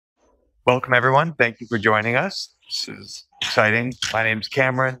Welcome, everyone. Thank you for joining us. This is exciting. My name's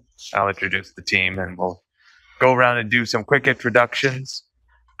Cameron. I'll introduce the team and we'll go around and do some quick introductions.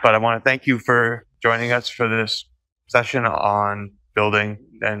 But I want to thank you for joining us for this session on building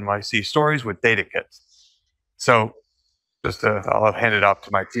NYC stories with data kits. So I'll hand it off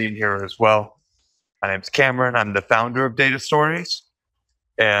to my team here as well. My name's Cameron. I'm the founder of Data Stories.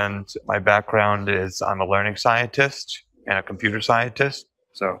 And my background is I'm a learning scientist and a computer scientist.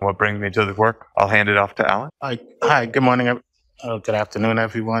 So what brings me to the work? I'll hand it off to Alan. Hi, good morning, good afternoon,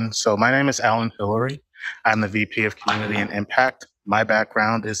 everyone. So my name is Alan Hillery. I'm the VP of Community and Impact. My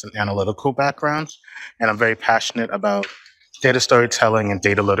background is an analytical background, and I'm very passionate about data storytelling and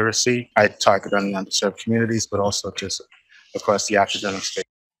data literacy. I target on the underserved communities, but also just across the academic space.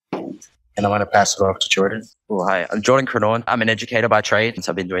 And I'm going to pass it off to Jordan. Oh, hi, I'm Jordan Creenaune. I'm an educator by trade, and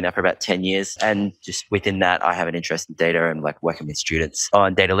so I've been doing that for about 10 years. And just within that, I have an interest in data and working with students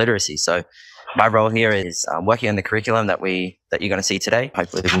on data literacy. So my role here is working on the curriculum that you're going to see today.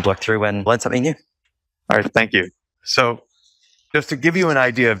 Hopefully we can work through and learn something new. All right, thank you. So just to give you an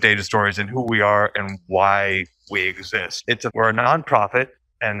idea of Data Stories and who we are and why we exist, we're a nonprofit,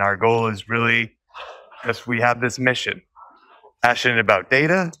 and our goal is really just we have this mission. Passionate about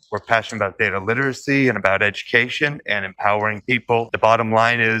data, we're passionate about data literacy and about education and empowering people. The bottom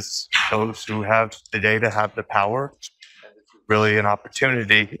line is those who have the data have the power. Really an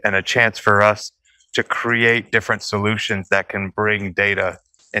opportunity and a chance for us to create different solutions that can bring data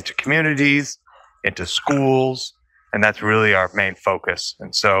into communities, into schools, and that's really our main focus.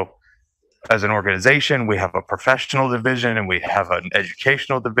 And so as an organization, we have a professional division and we have an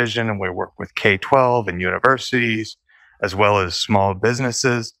educational division, and we work with K-12 and universities, as well as small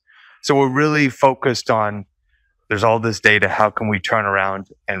businesses. So we're really focused on, there's all this data, how can we turn around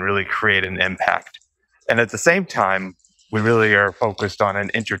and really create an impact? And at the same time, we really are focused on an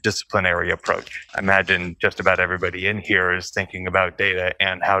interdisciplinary approach. I imagine just about everybody in here is thinking about data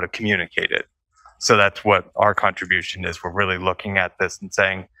and how to communicate it. So that's what our contribution is. We're really looking at this and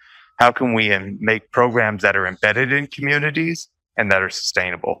saying, how can we make programs that are embedded in communities and that are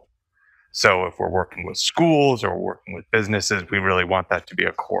sustainable? So if we're working with schools or we're working with businesses, we really want that to be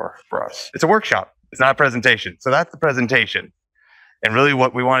a core for us. It's a workshop. It's not a presentation. So that's the presentation. And really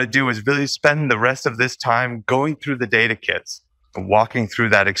what we want to do is really spend the rest of this time going through the data kits, walking through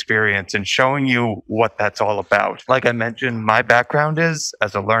that experience and showing you what that's all about. Like I mentioned, my background is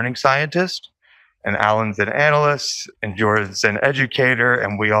as a learning scientist, and Alan's an analyst, and Jordan's an educator,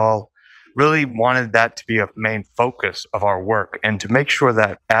 and we all really wanted that to be a main focus of our work, and to make sure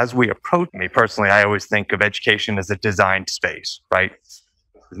that as we approach, me personally, I always think of education as a designed space, right? It's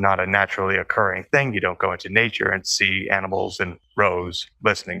not a naturally occurring thing. You don't go into nature and see animals in rows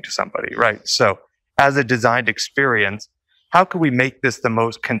listening to somebody, right? So as a designed experience, how can we make this the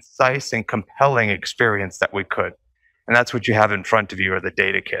most concise and compelling experience that we could? And that's what you have in front of you are the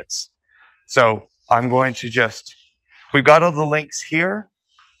data kits. So I'm going to we've got all the links here,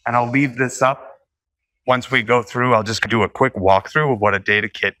 and I'll leave this up. Once we go through, I'll just do a quick walkthrough of what a data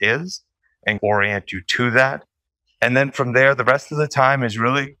kit is and orient you to that. And then from there, the rest of the time is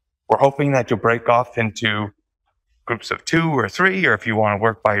really, we're hoping that you'll break off into groups of 2 or 3, or if you want to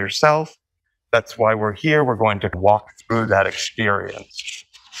work by yourself. That's why we're here. We're going to walk through that experience.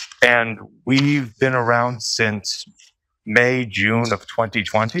 And we've been around since May, June of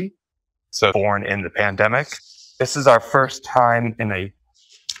 2020. So born in the pandemic. This is our first time in a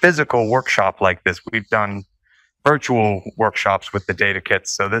physical workshop like this. We've done virtual workshops with the data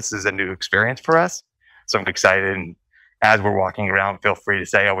kits, so this is a new experience for us. So I'm excited, and as we're walking around, feel free to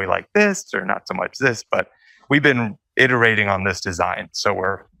say, oh, we like this or not so much this, but we've been iterating on this design, so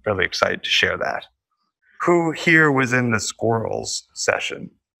we're really excited to share that. Who here was in the squirrels session?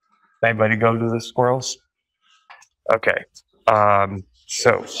 Anybody go to the squirrels? Okay,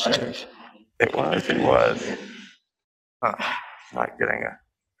 so it was. Not getting a.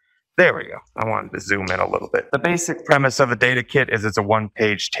 There we go. I wanted to zoom in a little bit. The basic premise of a data kit is it's a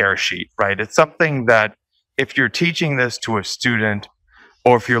one-page tear sheet, right? It's something that if you're teaching this to a student,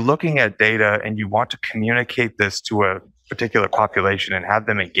 or if you're looking at data and you want to communicate this to a particular population and have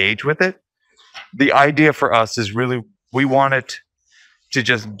them engage with it, the idea for us is really, we want it to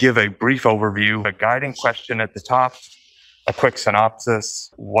just give a brief overview, a guiding question at the top, a quick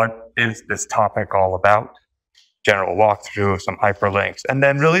synopsis. What is this topic all about? General walkthrough, some hyperlinks. And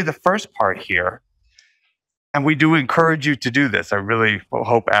then really the first part here, and we do encourage you to do this. I really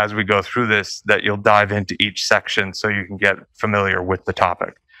hope as we go through this that you'll dive into each section so you can get familiar with the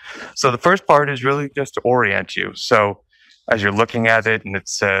topic. So the first part is really just to orient you. So as you're looking at it and it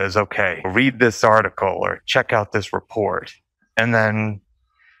says, okay, read this article or check out this report. And then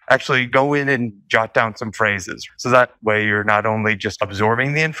actually go in and jot down some phrases. So that way you're not only just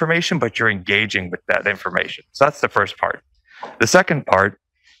absorbing the information, but you're engaging with that information. So that's the first part. The second part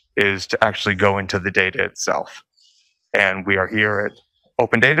is to actually go into the data itself. And we are here at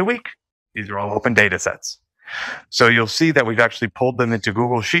Open Data Week. These are all open data sets. So you'll see that we've actually pulled them into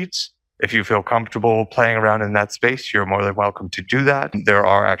Google Sheets. If you feel comfortable playing around in that space, you're more than welcome to do that. There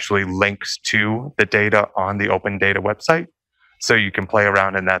are actually links to the data on the Open Data website, so you can play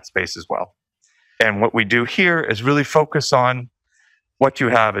around in that space as well. And what we do here is really focus on what you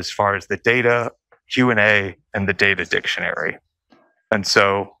have as far as the data, Q&A, and the data dictionary. And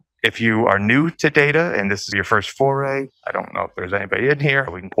so if you are new to data and this is your first foray, I don't know if there's anybody in here,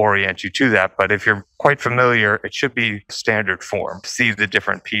 we can orient you to that. But if you're quite familiar, it should be standard form to see the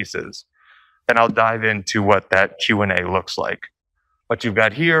different pieces. And I'll dive into what that Q&A looks like. What you've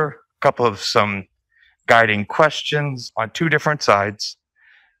got here, a couple of some guiding questions on two different sides.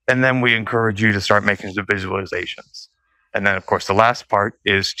 And then we encourage you to start making the visualizations. And then, of course, the last part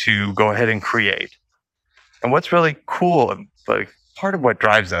is to go ahead and create. And what's really cool, like part of what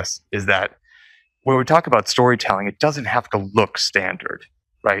drives us, is that when we talk about storytelling, it doesn't have to look standard,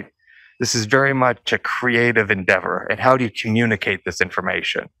 right? This is very much a creative endeavor. And how do you communicate this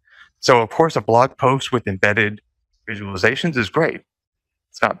information? So, of course, a blog post with embedded visualizations is great.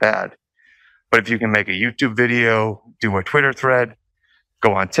 It's not bad. But if you can make a YouTube video, do a Twitter thread,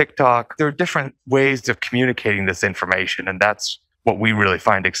 go on TikTok, there are different ways of communicating this information. And that's what we really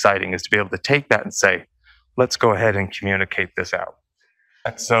find exciting, is to be able to take that and say, let's go ahead and communicate this out.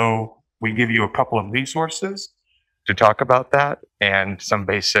 And so we give you a couple of resources to talk about that, and some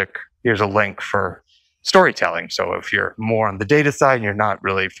basic, here's a link for storytelling. So if you're more on the data side and you're not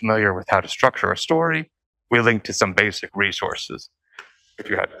really familiar with how to structure a story, we link to some basic resources. If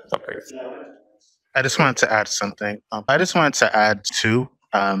you had something. I just wanted to add something. I just wanted to add too,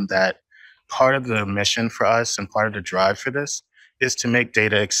 that part of the mission for us and part of the drive for this is to make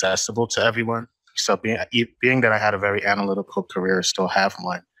data accessible to everyone. So being that I had a very analytical career, still have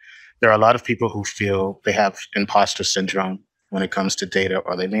one, there are a lot of people who feel they have imposter syndrome when it comes to data,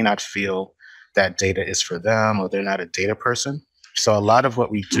 or they may not feel that data is for them, or they're not a data person. So a lot of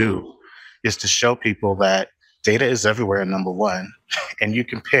what we do is to show people that data is everywhere, number one, and you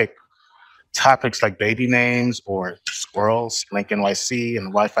can pick topics like baby names or squirrels, link NYC and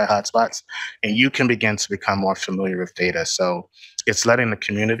Wi-Fi hotspots, and you can begin to become more familiar with data. So it's letting the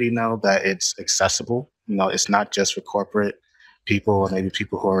community know that it's accessible. You know, it's not just for corporate people or maybe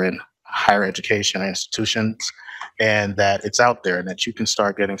people who are in higher education or institutions, and that it's out there and that you can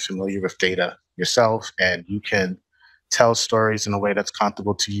start getting familiar with data yourself, and you can tell stories in a way that's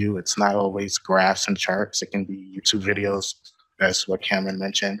comfortable to you. It's not always graphs and charts. It can be YouTube videos, that's what Cameron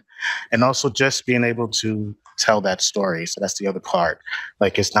mentioned. And also just being able to tell that story. So that's the other part.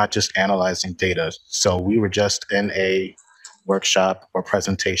 Like, it's not just analyzing data. So we were just in a workshop or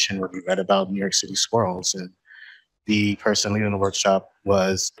presentation where we read about New York City squirrels, and the person leading the workshop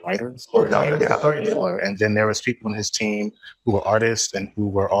was writers, and then there was people on his team who were artists and who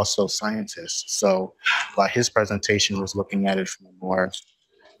were also scientists. So while his presentation was looking at it from a more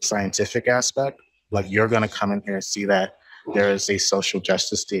scientific aspect, like, you're going to come in here and see that there is a social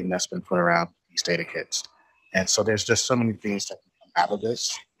justice theme that's been put around these data kits. And so there's just so many things that can come out of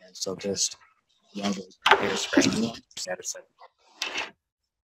this. And so just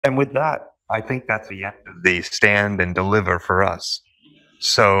and with that, I think that's the end of the stand and deliver for us.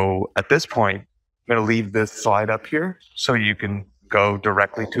 So at this point, I'm going to leave this slide up here so you can go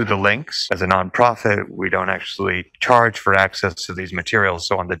directly to the links. As a nonprofit, we don't actually charge for access to these materials.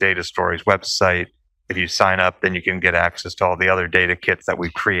 So on the Data Stories website, if you sign up, then you can get access to all the other data kits that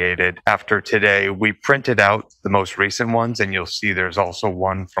we've created. After today, we printed out the most recent ones, and you'll see there's also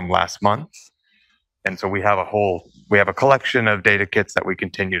one from last month. And so we have a collection of data kits that we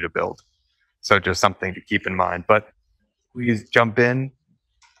continue to build. So just something to keep in mind. But please jump in,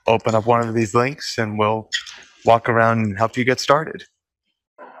 open up one of these links, and we'll walk around and help you get started.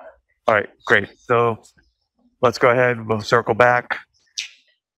 All right, great. So let's go ahead. We'll circle back.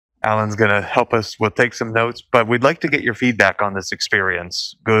 Alan's going to help us. We'll take some notes, but we'd like to get your feedback on this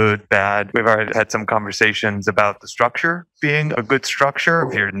experience. Good, bad. We've already had some conversations about the structure being a good structure.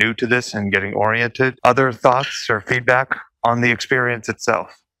 If you're new to this and getting oriented, other thoughts or feedback on the experience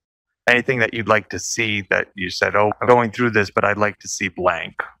itself? Anything that you'd like to see that you said, oh, I'm going through this, but I'd like to see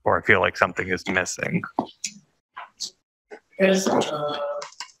blank, or I feel like something is missing? Yes,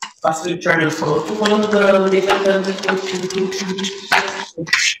 possibly trying to follow one of the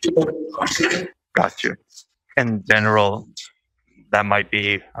Got you. In general, that might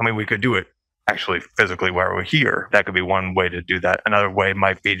be, I mean, we could do it actually physically where we're here. That could be one way to do that. Another way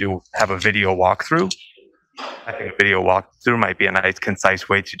might be to have a video walkthrough. I think a video walkthrough might be a nice, concise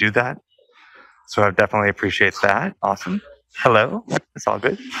way to do that. So I definitely appreciate that. Awesome. Hello. It's all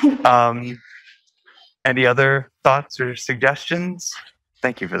good. Any other thoughts or suggestions?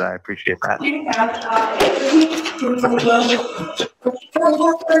 Thank you for that. I appreciate that.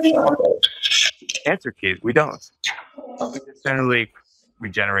 Answer keys. We don't. Generally, we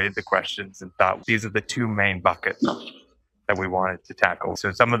generated the questions and thought these are the two main buckets that we wanted to tackle.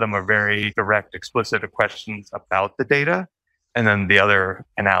 So some of them are very direct, explicit questions about the data. And then the other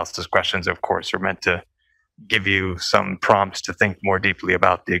analysis questions, of course, are meant to give you some prompts to think more deeply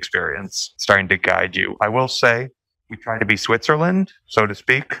about the experience, starting to guide you. I will say we try to be Switzerland, so to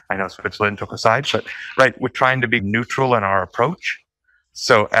speak. I know Switzerland took a side, but right, we're trying to be neutral in our approach.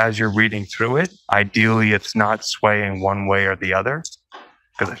 So as you're reading through it, ideally it's not swaying one way or the other,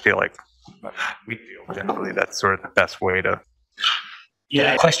 because I feel like we feel generally that's sort of the best way to.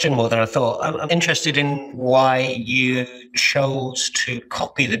 Yeah, question more than I thought. I'm interested in why you chose to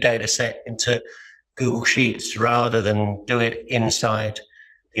copy the data set into Google Sheets rather than do it inside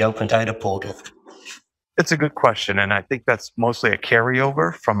the Open Data Portal. It's a good question, and I think that's mostly a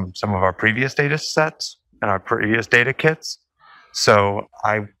carryover from some of our previous data sets and our previous data kits. So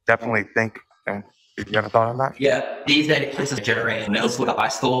I definitely think, did you have a thought on that? Yeah, these data kits are generated in Middle School to High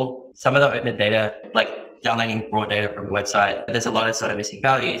School. Some of the open data, like downloading raw data from a website, there's a lot of sort of missing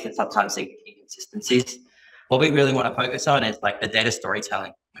values and sometimes inconsistencies. What we really want to focus on is like the data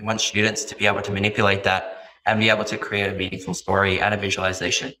storytelling. We want students to be able to manipulate that and be able to create a meaningful story and a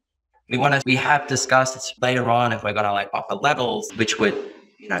visualization. We have discussed later on if we're going to like offer levels, which would,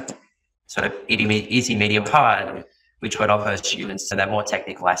 sort of easy, medium, hard, which would offer students to that more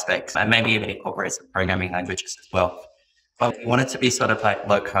technical aspects and maybe even incorporate some programming languages as well. But we want it to be sort of like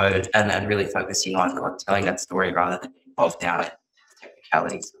low code and really focusing on telling that story rather than bogged down in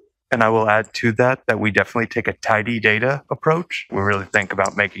technicalities. And I will add to that we definitely take a tidy data approach. We really think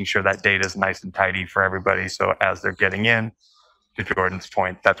about making sure that data is nice and tidy for everybody. So as they're getting in, to Jordan's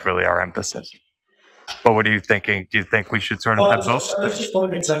point, that's really our emphasis. But what are you thinking? Do you think we should sort of have both? I was just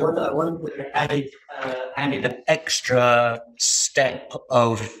wondering, so I wonder added an extra step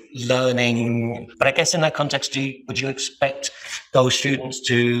of learning. But I guess in that context, would you expect those students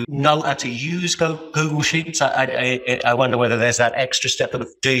to know how to use Google Sheets? I wonder whether there's that extra step of,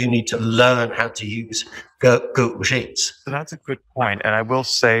 do you need to learn how to use Google Sheets? So that's a good point. And I will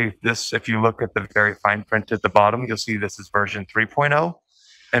say this, if you look at the very fine print at the bottom, you'll see this is version 3.0.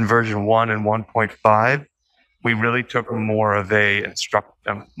 And version 1 and 1.5, we really took more of an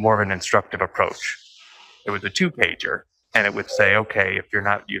instructive approach. It was a 2-pager, and it would say, okay, if you're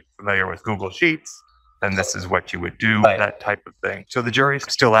familiar with Google Sheets, then this is what you would do, right. That type of thing. So the jury's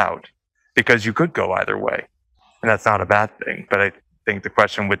still out, because you could go either way, and that's not a bad thing. But I think the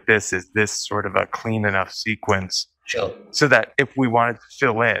question with this is this sort of a clean enough sequence, sure, so that if we wanted to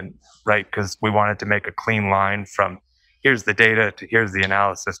fill in, right, because we wanted to make a clean line from here's the data to here's the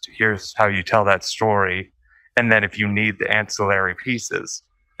analysis to here's how you tell that story. And then if you need the ancillary pieces,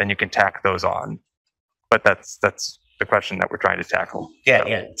 then you can tack those on. But that's the question that we're trying to tackle. Yeah, so,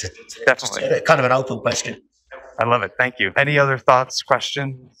 yeah. Definitely. It's kind of an open question. I love it. Thank you. Any other thoughts,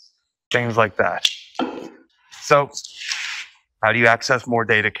 questions, things like that? So how do you access more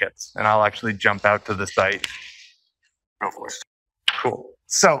data kits? And I'll actually jump out to the site. Go for it. Cool.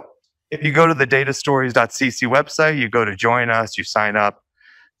 So if you go to the datastories.cc website, you go to join us, you sign up,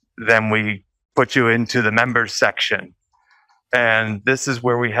 then we put you into the members section. And this is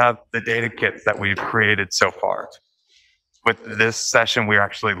where we have the data kits that we've created so far. With this session, we're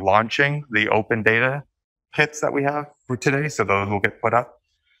actually launching the open data kits that we have for today, so those will get put up.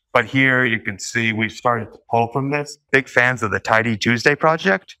 But here you can see we've started to pull from this. Big fans of the Tidy Tuesday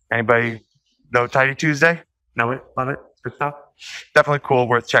project. Anybody know Tidy Tuesday? Know it? Love it? Good stuff? Definitely cool,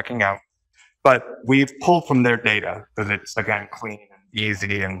 worth checking out. But we've pulled from their data because it's, again, clean and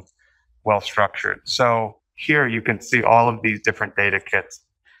easy and well-structured. So here you can see all of these different data kits.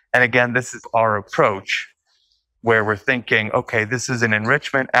 And again, this is our approach where we're thinking, okay, this is an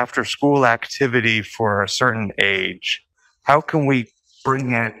enrichment after school activity for a certain age. How can we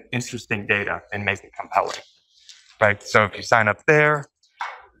bring in interesting data and make it compelling, right? So if you sign up there,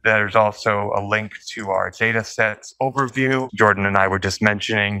 there's also a link to our data sets overview. Jordan and I were just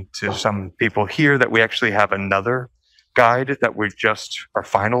mentioning to some people here that we actually have another guide that we just are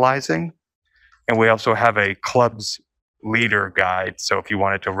finalizing. And we also have a clubs leader guide. So if you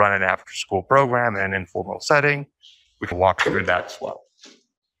wanted to run an after school program in an informal setting, we can walk through that as well.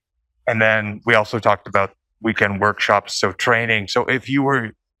 And then we also talked about weekend workshops, so training. So if you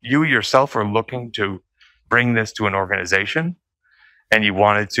were you yourself are looking to bring this to an organization and you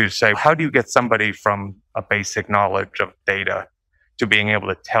wanted to say, how do you get somebody from a basic knowledge of data to being able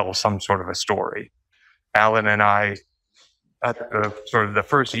to tell some sort of a story? Alan and I, at the, sort of the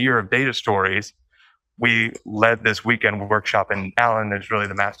first year of Data Stories, we led this weekend workshop, and Alan is really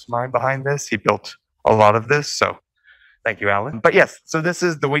the mastermind behind this. He built a lot of this, so thank you, Alan. But yes, so this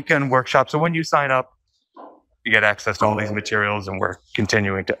is the weekend workshop. So when you sign up, you get access to all these materials, and we're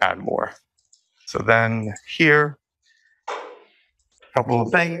continuing to add more. So then here, a couple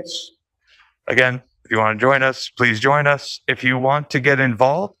of things. Again, if you want to join us, please join us. If you want to get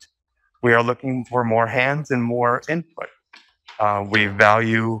involved, we are looking for more hands and more input. We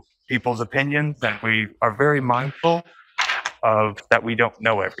value people's opinions, and we are very mindful of that we don't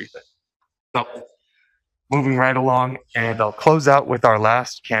know everything. So moving right along, and I'll close out with our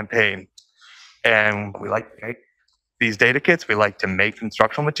last campaign. And we like to make these data kits. We like to make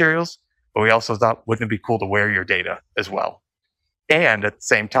instructional materials, but we also thought, wouldn't it be cool to wear your data as well? And at the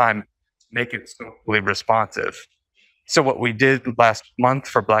same time, make it socially responsive. So what we did last month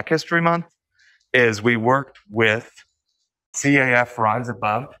for Black History Month is we worked with CAF Rise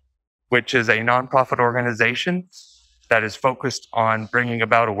Above, which is a nonprofit organization that is focused on bringing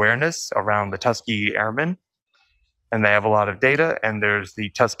about awareness around the Tuskegee Airmen. And they have a lot of data, and there's the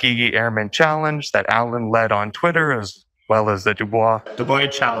Tuskegee Airmen Challenge that Alan led on Twitter, as well as the Du Bois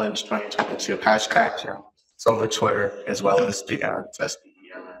Challenge 2022 hashtag. It's over Twitter, as well as the Tuskegee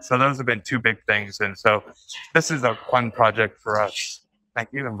Airmen. So those have been two big things. And so this is a fun project for us. Thank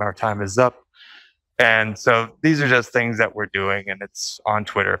you, and our time is up. And so these are just things that we're doing, and it's on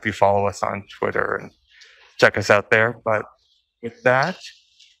Twitter if you follow us on Twitter and check us out there. But with that,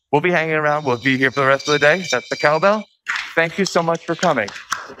 we'll be hanging around. We'll be here for the rest of the day. That's the cowbell. Thank you so much for coming.